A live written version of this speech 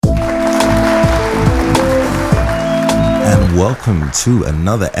welcome to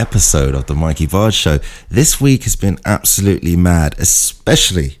another episode of the Mikey Vard Show. This week has been absolutely mad,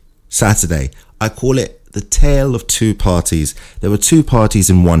 especially Saturday. I call it the tale of two parties. There were two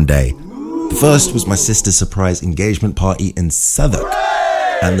parties in one day. The first was my sister's surprise engagement party in Southwark,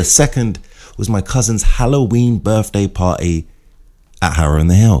 and the second was my cousin's Halloween birthday party at Harrow in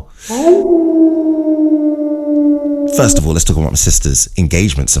the Hill. First of all, let's talk about my sister's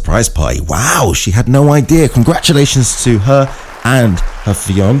engagement surprise party. Wow, she had no idea. Congratulations to her and her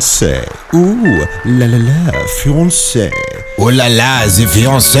fiancé. Ooh, la la la, fiancé. Oh la la, the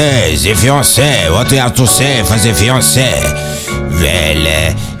fiancé. What do you have to say for the fiancé? Well,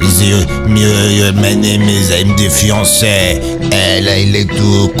 my name is, I'm the fiancé. I like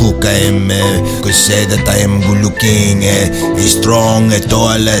to cook, could say that I am good looking, strong,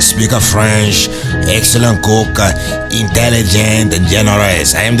 tall, speak French, excellent cook, intelligent and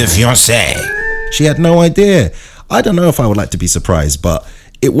generous. I am the fiancé. She had no idea. I don't know if I would like to be surprised, but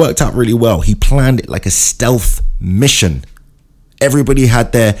it worked out really well. He planned it like a stealth mission. Everybody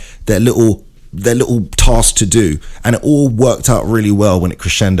had their little task to do, and it all worked out really well when it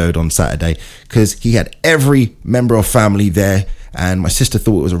crescendoed on Saturday, because he had every member of family there, and my sister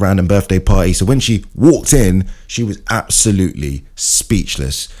thought it was a random birthday party. So when she walked in, she was absolutely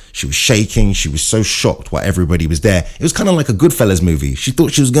speechless. She was shaking. She was so shocked while everybody was there. It was kind of like a Goodfellas movie. She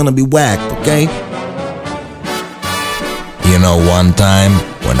thought she was gonna be whacked, okay? You know, one time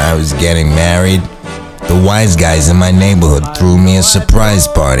when I was getting married, the wise guys in my neighborhood threw me a surprise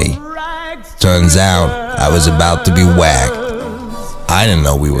party. Turns out I was about to be whacked. I didn't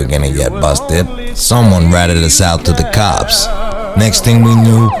know we were gonna get busted. Someone ratted us out to the cops. Next thing we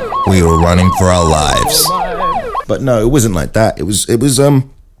knew, we were running for our lives. But no, it wasn't like that. It was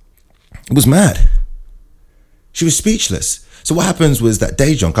mad. She was speechless. So what happens was that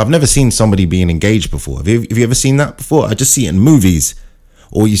day drunk. I've never seen somebody being engaged before. Have you ever seen that before? I just see it in movies,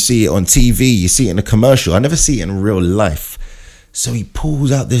 or you see it on TV, you see it in a commercial. I never see it in real life. So he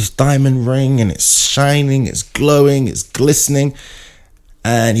pulls out this diamond ring, and it's shining, it's glowing, it's glistening.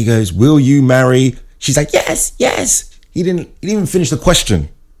 And he goes, "Will you marry?" She's like, "Yes, yes." He didn't even finish the question.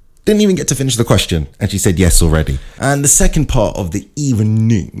 Didn't even get to finish the question. And she said yes already. And the second part of the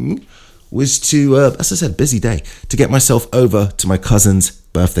evening was to, as I said, busy day, to get myself over to my cousin's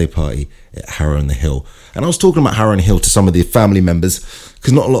birthday party at Harrow in the Hill. And I was talking about Harrow in the Hill to some of the family members,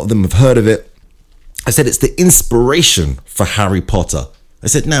 because not a lot of them have heard of it. I said it's the inspiration for Harry Potter. I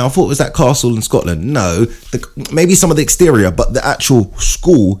said, now, I thought it was that castle in Scotland. No, maybe some of the exterior, but the actual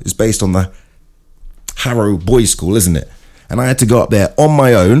school is based on the Harrow Boys' School, isn't it? And I had to go up there on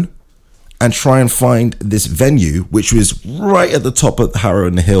my own and try and find this venue, which was right at the top of Harrow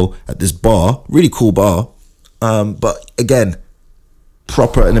in the Hill at this bar, really cool bar. But again,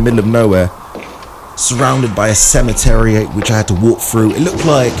 proper in the middle of nowhere, surrounded by a cemetery, which I had to walk through. It looked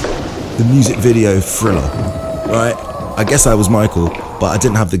like the music video Thriller, right? I guess I was Michael, but I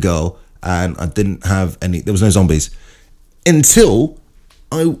didn't have the girl, and I didn't have there was no zombies. Until,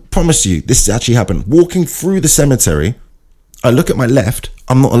 I promise you, this actually happened. Walking through the cemetery, I look at my left,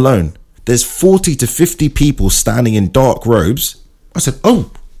 I'm not alone. There's 40 to 50 people standing in dark robes. I said, oh,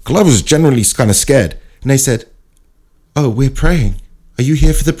 because I was generally kind of scared. And they said, oh, we're praying. Are you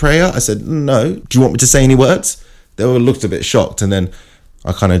here for the prayer? I said, no. Do you want me to say any words? They all looked a bit shocked, and then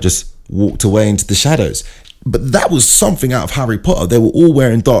I kind of just walked away into the shadows. But that was something out of Harry Potter. They were all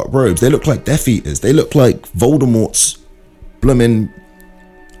wearing dark robes. They looked like Death Eaters. They looked like Voldemort's blooming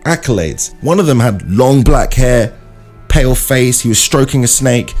accolades. One of them had long black hair, pale face. He was stroking a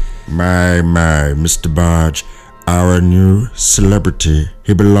snake. My, Mr. Barge, our new celebrity.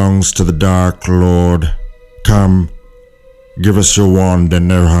 He belongs to the Dark Lord. Come, give us your wand and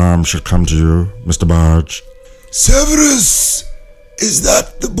no harm shall come to you, Mr. Barge. Severus, is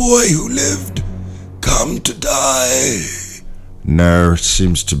that the boy who lived? Come to die. No,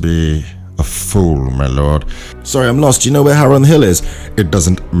 seems to be a fool, my lord. Sorry, I'm lost. Do you know where Harrow on the Hill is? It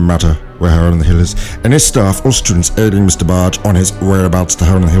doesn't matter where Harrow on the Hill is. Any staff or students aiding Mr. Barge on his whereabouts to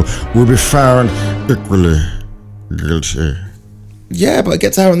Harrow on the Hill will be found equally guilty. Yeah, but I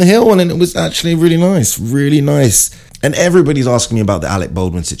get to Harrow on the Hill, and it was actually really nice. Really nice. And everybody's asking me about the Alec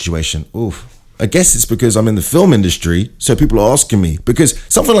Baldwin situation. Oof. I guess it's because I'm in the film industry, so people are asking me, because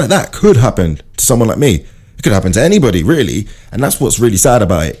something like that could happen to someone like me. It could happen to anybody, really. And that's what's really sad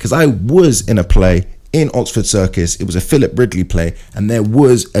about it, because I was in a play in Oxford Circus. It was a Philip Ridley play, and there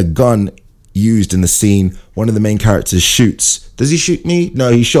was a gun used in the scene. One of the main characters shoots. Does he shoot me? No,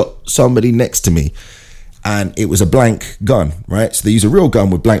 he shot somebody next to me. And it was a blank gun, right? So they use a real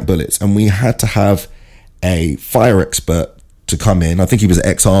gun with blank bullets, and we had to have a fire expert to come in. I think he was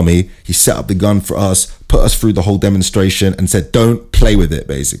ex-army. He set up the gun for us, put us through the whole demonstration and said, don't play with it,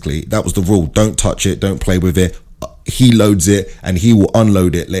 basically. That was the rule. Don't touch it. Don't play with it. He loads it and he will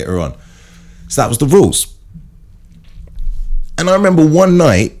unload it later on. So that was the rules. And I remember one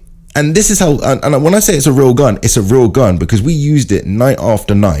night, and this is how, and when I say it's a real gun because we used it night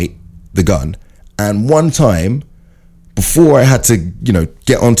after night, the gun. And one time, before I had to,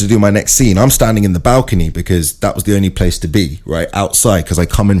 get on to do my next scene, I'm standing in the balcony because that was the only place to be, right? Outside, because I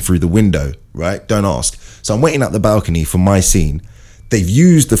come in through the window, right? Don't ask. So I'm waiting at the balcony for my scene. They've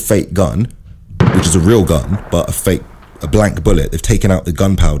used the fake gun, which is a real gun, but a blank bullet. They've taken out the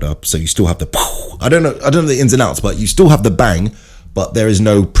gunpowder, so you still have the, I don't know the ins and outs, but you still have the bang, but there is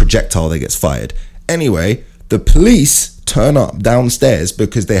no projectile that gets fired. Anyway, the police turn up downstairs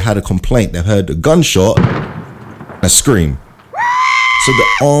because they had a complaint. They heard a gunshot, a scream. So the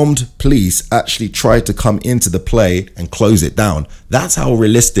armed police actually tried to come into the play and close it down. That's how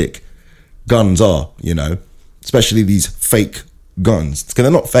realistic guns are, especially these fake guns, because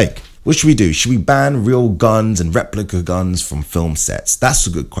they're not fake. What should we do? Should we ban real guns and replica guns from film sets? That's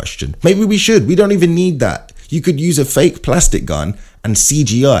a good question. Maybe we should. We don't even need that. You could use a fake plastic gun and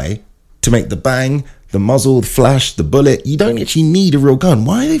CGI to make the bang, the muzzle, the flash, the bullet. You don't actually need a real gun.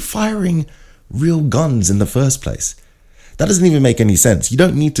 Why are they firing real guns in the first place? That doesn't even make any sense. You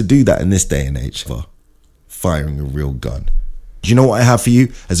don't need to do that in this day and age for firing a real gun. Do you know what I have for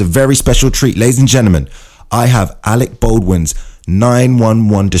you? As a very special treat, ladies and gentlemen, I have Alec Baldwin's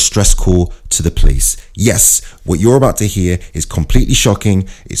 911 distress call to the police. Yes, what you're about to hear is completely shocking.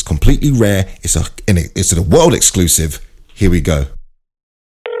 It's completely rare. It's a world exclusive. Here we go.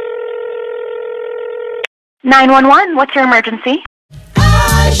 911, what's your emergency?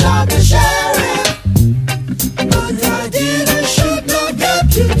 I shot the sheriff, but I didn't shoot no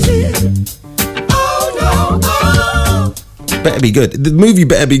deputy. Oh no, Better be good. The movie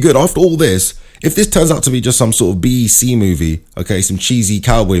better be good. After all this, if this turns out to be just some sort of BEC movie, okay, some cheesy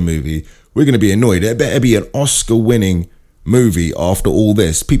cowboy movie, we're going to be annoyed. It better be an Oscar-winning movie after all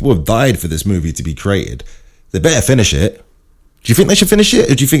this. People have died for this movie to be created. They better finish it. Do you think they should finish it,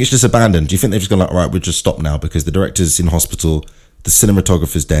 or do you think it's just abandoned? Do you think they've just gone like, right, we'll just stop now because the director's in hospital, the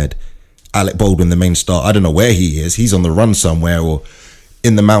cinematographer's dead, Alec Baldwin, the main star, I don't know where he is. He's on the run somewhere or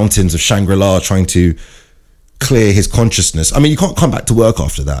in the mountains of Shangri-La trying to clear his consciousness. I mean, you can't come back to work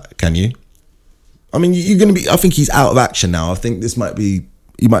after that, can you? I mean, you're going to be, I think he's out of action now. I think he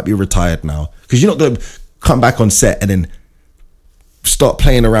might be retired now, because you're not going to come back on set and then start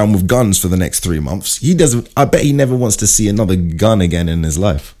playing around with guns for the next 3 months. I bet he never wants to see another gun again in his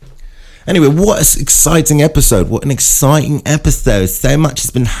life. Anyway, what an exciting episode. What an exciting episode. So much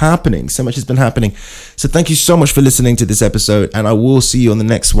has been happening. So thank you so much for listening to this episode, and I will see you on the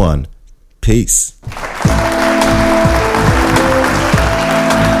next one. Peace.